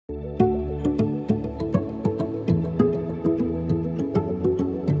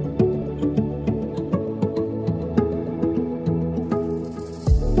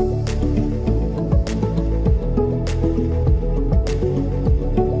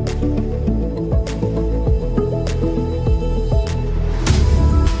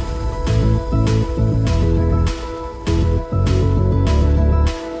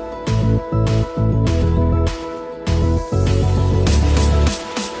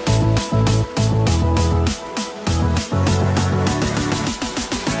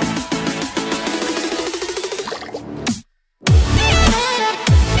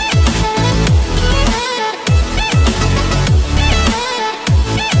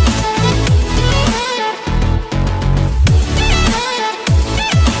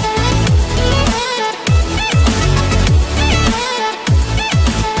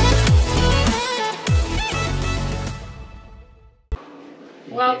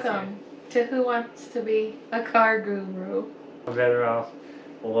Welcome to Who Wants to Be a Car Guru. I'm better off.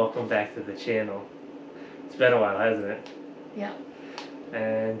 Well, welcome back to the channel. It's been a while, hasn't it? Yeah.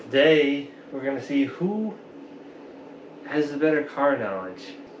 And today we're gonna see who has the better car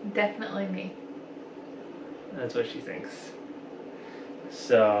knowledge. Definitely me. That's what she thinks.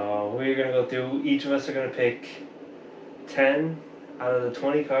 So we're gonna go through. Each of us are gonna pick 10 out of the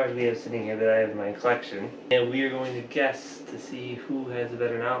 20 cars we have sitting here that I have in my collection, and we are going to guess to see who has the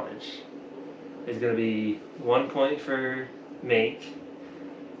better knowledge. It's gonna be 1 point for make,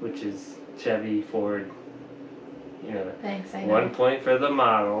 which is Chevy, Ford, you know. Thanks, I know. 1 point for the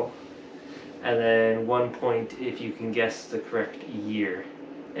model, and then 1 point if you can guess the correct year.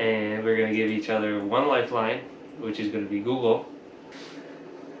 And we're gonna give each other one lifeline, which is gonna be Google.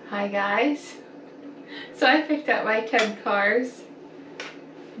 Hi guys. So I picked out my 10 cars.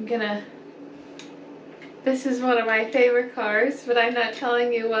 This is one of my favorite cars, but I'm not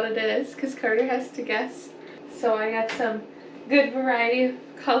telling you what it is because Carter has to guess. So I got some good variety of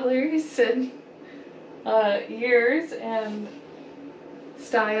colors and years and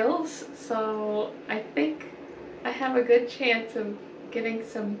styles. So I think I have a good chance of getting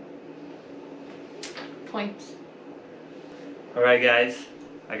some points. Alright guys,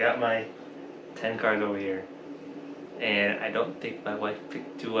 I got my 10 cars over here. And I don't think my wife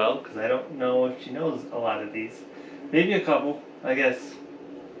picked too well because I don't know if she knows a lot of these. Maybe a couple, I guess.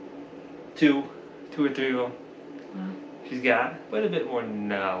 Two or three of them. Wow. She's got quite a bit more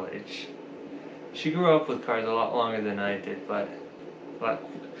knowledge. She grew up with cars a lot longer than I did, but a lot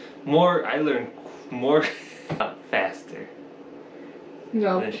more. I learned more faster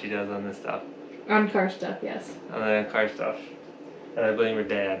than she does on this stuff. On car stuff, yes. On the car stuff. And I blame her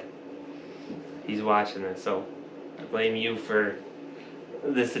dad. He's watching this, so I blame you for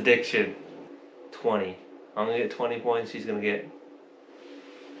this addiction. 20. I'm gonna get 20 points, she's gonna get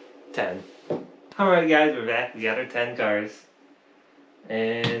 10. Alright guys, we're back. We got our 10 cars.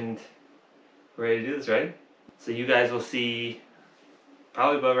 And we're ready to do this, right? So you guys will see,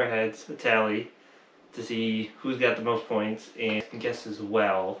 probably above our heads, a tally to see who's got the most points and guess as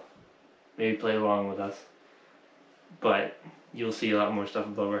well. Maybe play along with us. But you'll see a lot more stuff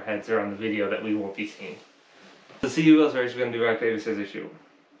above our heads or on the video that we won't be seeing. Let's see who goes first. We're gonna do rock, paper, scissors, shoot.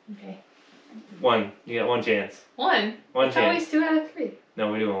 Okay. One. You got one chance. One? One It's chance. always 2 out of 3.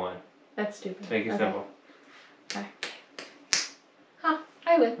 No, we're doing one. That's stupid. Make it simple. Okay. Huh,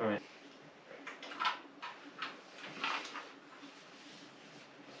 I win. Alright.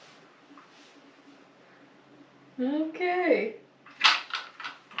 Okay.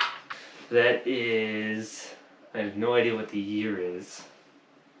 That is, I have no idea what the year is,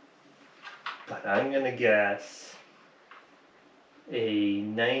 but I'm gonna guess a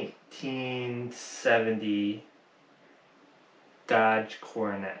 1970 Dodge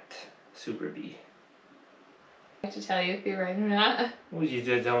Coronet Super B. I have to tell you if you're right or not. Well, you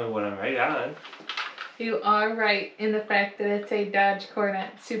did tell me what I'm right on. You are right in the fact that it's a Dodge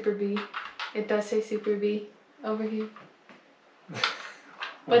Coronet Super B. It does say Super B over here.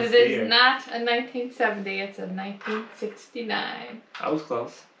 But it is not a 1970, it's a 1969. I was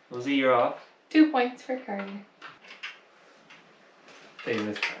close. Was a year off. 2 points for Carter. Taking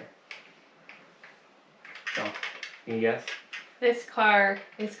this car. So, can you guess? This car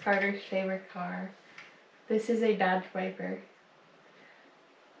is Carter's favorite car. This is a Dodge Viper.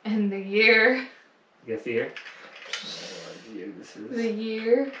 And the year... Guess the year? What year this is? The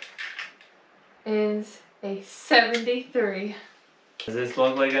year is a 73. Does this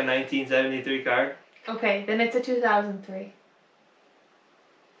look like a 1973 car? Okay, then it's a 2003.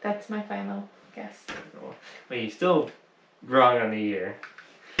 That's my final guess. But you're still wrong on the year.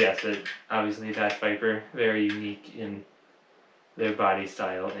 Yes, it obviously Dodge Viper, very unique in their body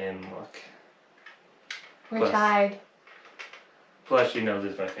style and look. We're Plus- tied. Plus, you know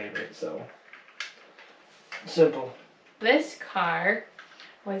this is my favorite, so simple. This car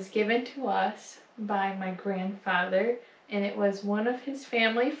was given to us by my grandfather, and it was one of his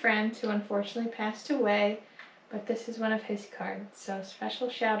family friends who unfortunately passed away, but this is one of his cards, so special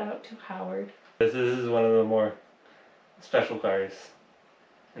shout out to Howard. This is one of the more special cars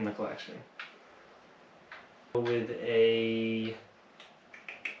in the collection. With a,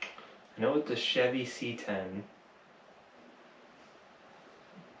 I know it's the Chevy C10.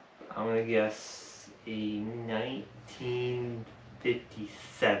 I'm gonna guess a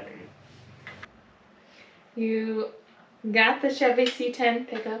 1957. You got the Chevy C10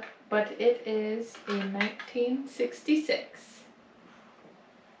 pickup, but it is a 1966.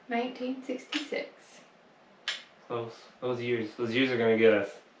 1966. Close. Those years are gonna get us.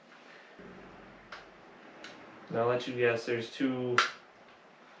 Now I'll let you guess. There's two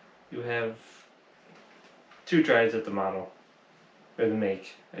You have 2 tries at the model. Or the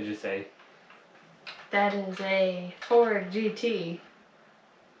make, I should say. That is a Ford GT.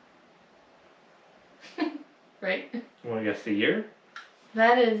 Right? You want to guess the year?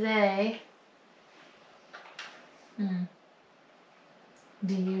 That is a...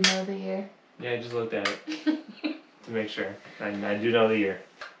 Do you know the year? Yeah, I just looked at it to make sure. I do know the year.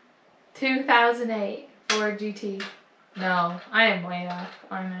 2008 Ford GT. No, I am way off,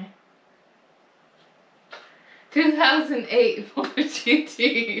 aren't I? 2008 Ford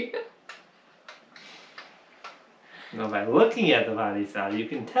GT. Now, by looking at the body style, you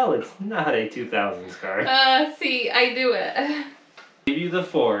can tell it's not a 2000s car. See, I do it. Give you the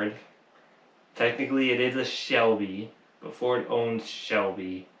Ford. Technically, it is a Shelby, but Ford owns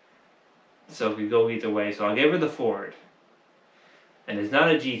Shelby, so it could go either way. So I'll give her the Ford, and it's not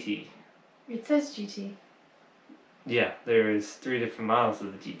a GT. It says GT. Yeah, there is 3 different models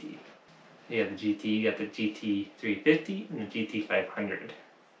of the GT. You got the GT, you got the GT 350, and the GT 500.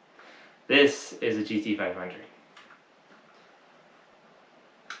 This is a GT 500.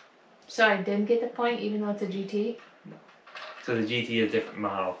 So I didn't get the point even though it's a GT? So the GT is a different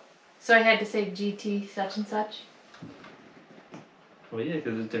model. So I had to say GT such and such? Well, yeah,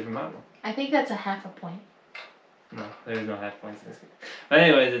 because it's a different model. I think that's a half a point. No, there's no half points in this game. But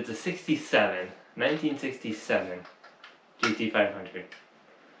anyways, it's a 1967 GT 500.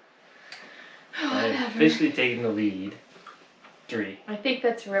 I'm Whatever. officially taking the lead. 3. I think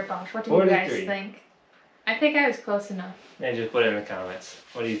that's a ripoff. What do 4 you to guys 3. think? I think I was close enough. And just put it in the comments.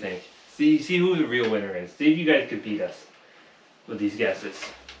 What do you think? See who the real winner is. See if you guys could beat us with these guesses.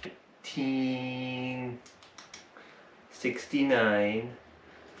 1969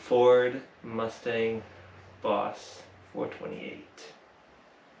 Ford Mustang Boss 428.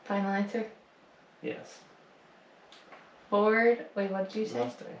 Final answer? Yes. Ford. Wait, what did you say?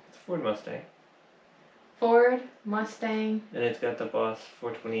 Mustang. It's a Ford Mustang. Ford Mustang. And it's got the Boss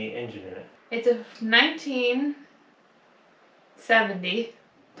 428 engine in it. It's a 1970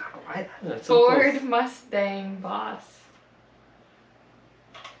 I don't know, it's so Ford close. Mustang Boss.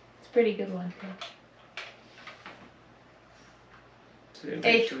 It's a pretty good one too.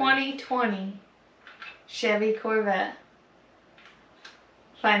 A 2020 Chevy Corvette.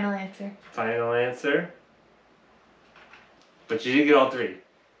 Final answer. Final answer. But you did get all 3.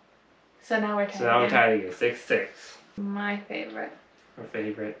 So now we're tied. So now we're again. tied again. 6-6. My favorite. Her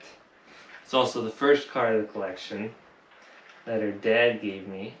favorite. It's also the first car of the collection that her dad gave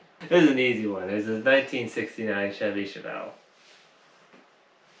me. This is an easy one. It's a 1969 Chevy Chevelle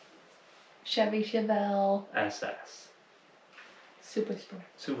Chevy Chevelle SS. Super Sport.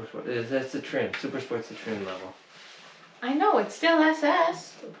 Super Sport. That's the trim. Super Sport's the trim level. I know, it's still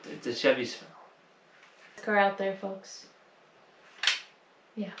SS. It's a Chevy Chevelle. Car out there, folks.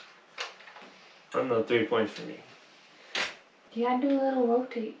 I don't know, 3 points for me. You gotta do a little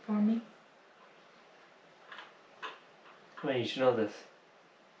rotate for me. Come on, you should know this.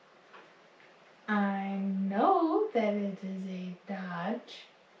 I know that it is a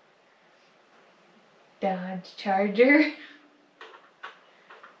Dodge Charger.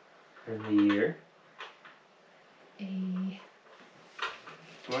 And the year. A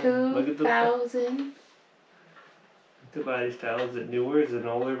Come on, look at 2000. the body style. Is it newer? Is it an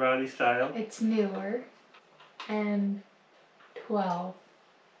older body style? It's newer. And 12.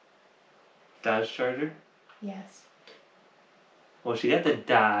 Dodge Charger? Yes. Well, she got the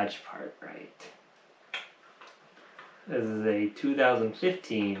Dodge part right. This is a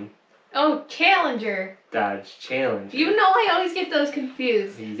 2015 Oh, Challenger. Dodge Challenger. You know I always get those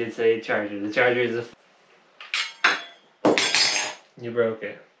confused. You did say Charger. The Charger is a... You broke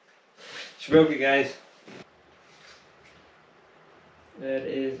it. She broke it, guys. That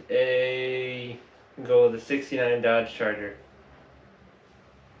is a... Go with the 69 Dodge Charger.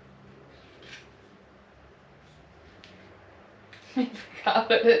 I forgot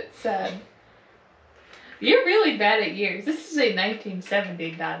what it said. You're really bad at years. This is a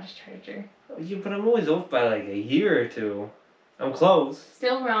 1970 Dodge Charger. Yeah, but I'm always off by like a year or 2. I'm close.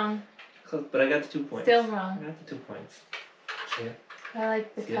 Still wrong. Close, but I got the 2 points. Still I wrong. got the 2 points. Yeah. I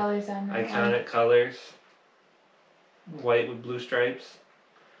like the See? colors on that one. Iconic colors. White with blue stripes.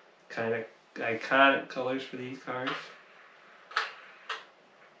 Kind of iconic colors for these cars.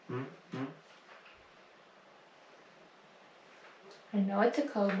 I know it's a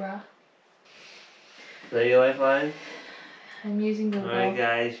Cobra. Is that your lifeline? I'm using Google. Alright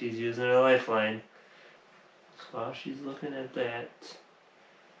guys, she's using her lifeline. So while she's looking at that,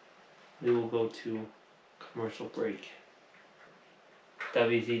 we will go to commercial break.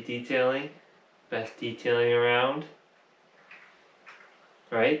 WZ Detailing, best detailing around.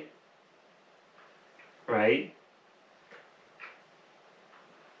 Right? right?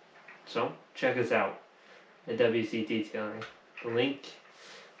 So, check us out at WC Detailing. The link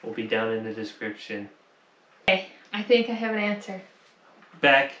will be down in the description. Okay, I think I have an answer.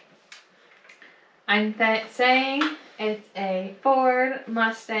 Back. I'm saying it's a Ford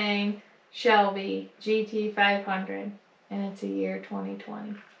Mustang Shelby GT500, and it's a year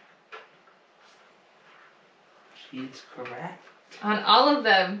 2020. She's correct. On all of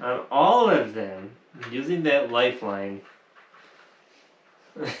them. On all of them, using that lifeline.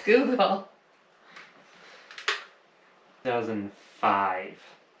 Google. 2005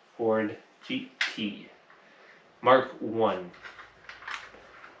 Ford GT Mark 1.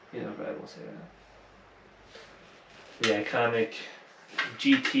 You know, I will say that. The iconic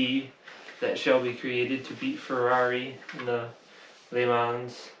GT that Shelby created to beat Ferrari in the Le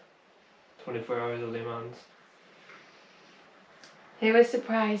Mans, 24 Hours of Le Mans. It was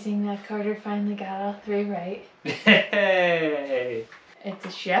surprising that Carter finally got all three right. Hey! It's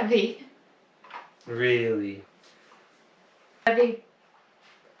a Chevy. Really? Chevy.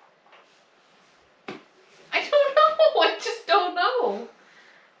 I don't know. I just don't know.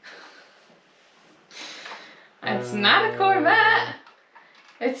 It's not a Corvette.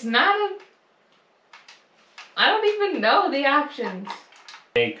 It's not a... I don't even know the options.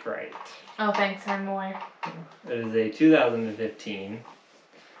 Make right. Oh, thanks. I'm aware. It is a 2015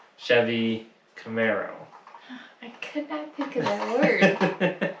 Chevy Camaro. I could not think of that word.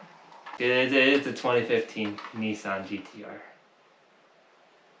 It's a 2015 Nissan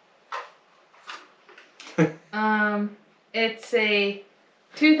GTR. It's a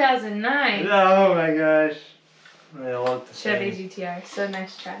 2009 Oh my gosh. They all look the Chevy same. GTR. So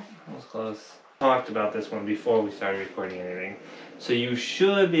nice try. That was close. Talked about this one before we started recording anything. So you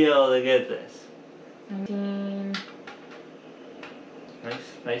should be able to get this. 19.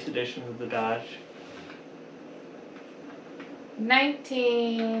 Nice addition to the Dodge.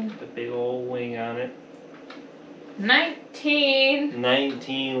 19. The big old wing on it.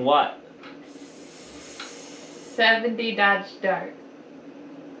 1970 what? Dodge Dart.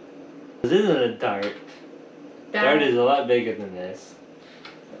 This isn't a Dart. Dart is a lot bigger than this.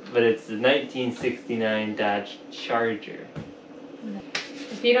 But it's the 1969 Dodge Charger.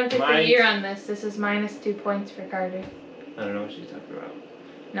 If you don't get the year on this, this is minus 2 points for Carter. I don't know what she's talking about.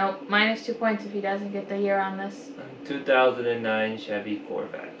 Nope, minus 2 points if he doesn't get the year on this. 2009 Chevy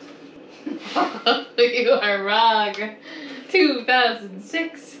Corvette. You are wrong.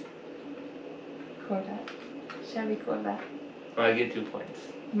 2006 Corvette. Chevy Corvette. Oh, I get 2 points.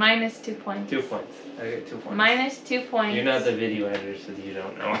 Minus 2 points. 2 points. I get 2 points. Minus 2 points. You're not the video editor, so you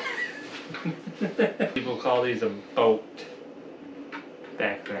don't know. People call these a boat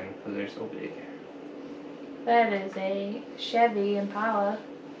back then because they're so big. That is a Chevy Impala.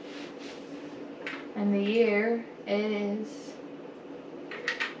 And the year is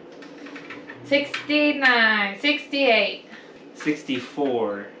 68.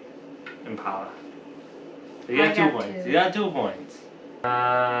 64 Impala. You got 2 points. You got 2 points.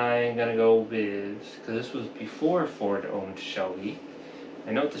 I'm gonna go with, because this was before Ford owned Shelby.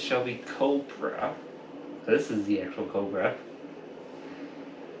 I know it's the Shelby Cobra. This is the actual Cobra.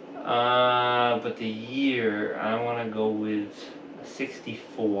 But the year, I want to go with a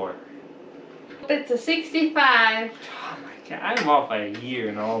 64. It's a 65. Oh my god, I'm off by a year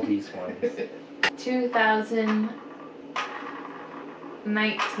in all these ones.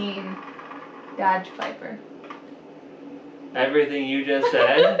 2019 Dodge Viper. Everything you just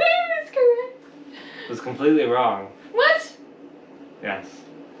said That's correct. was completely wrong. What? Yes,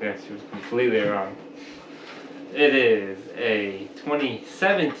 she was completely wrong. It is a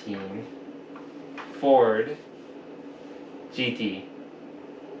 2017 Ford GT.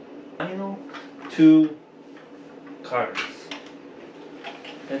 Final 2 cars.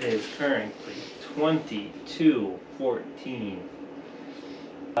 It is currently 2214.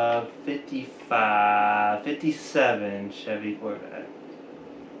 57 Chevy Corvette.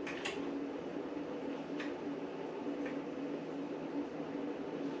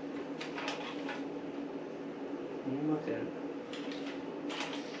 Look at it.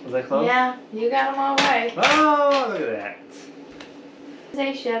 Was that close? Yeah, you got them all right. Oh, look at that. It's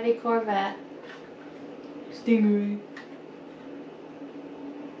a Chevy Corvette. Stingray.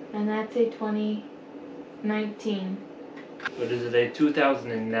 And that's a 2019. What is it? A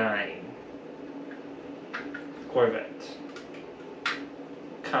 2009 Corvette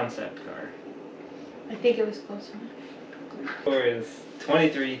concept car. I think it was close enough. Score is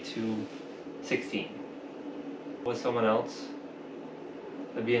 23-16. With someone else.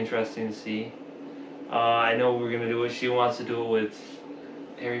 That'd be interesting to see. I know we're gonna do it. She wants to do it with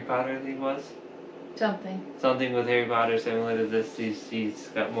Harry Potter, I think it was. Something with Harry Potter, similar to this. He's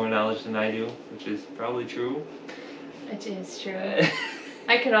got more knowledge than I do, which is probably true. It is true.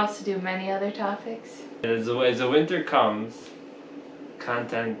 I could also do many other topics. As the winter comes,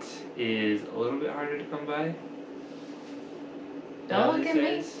 content is a little bit harder to come by. Don't look at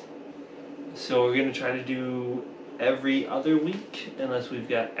me. So we're gonna try to do every other week, unless we've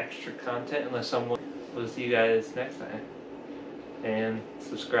got extra content. We'll see you guys next time. And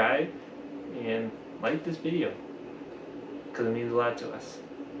subscribe and like this video, because it means a lot to us.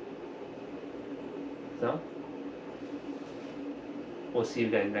 So we'll see you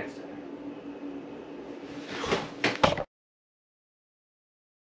guys next time.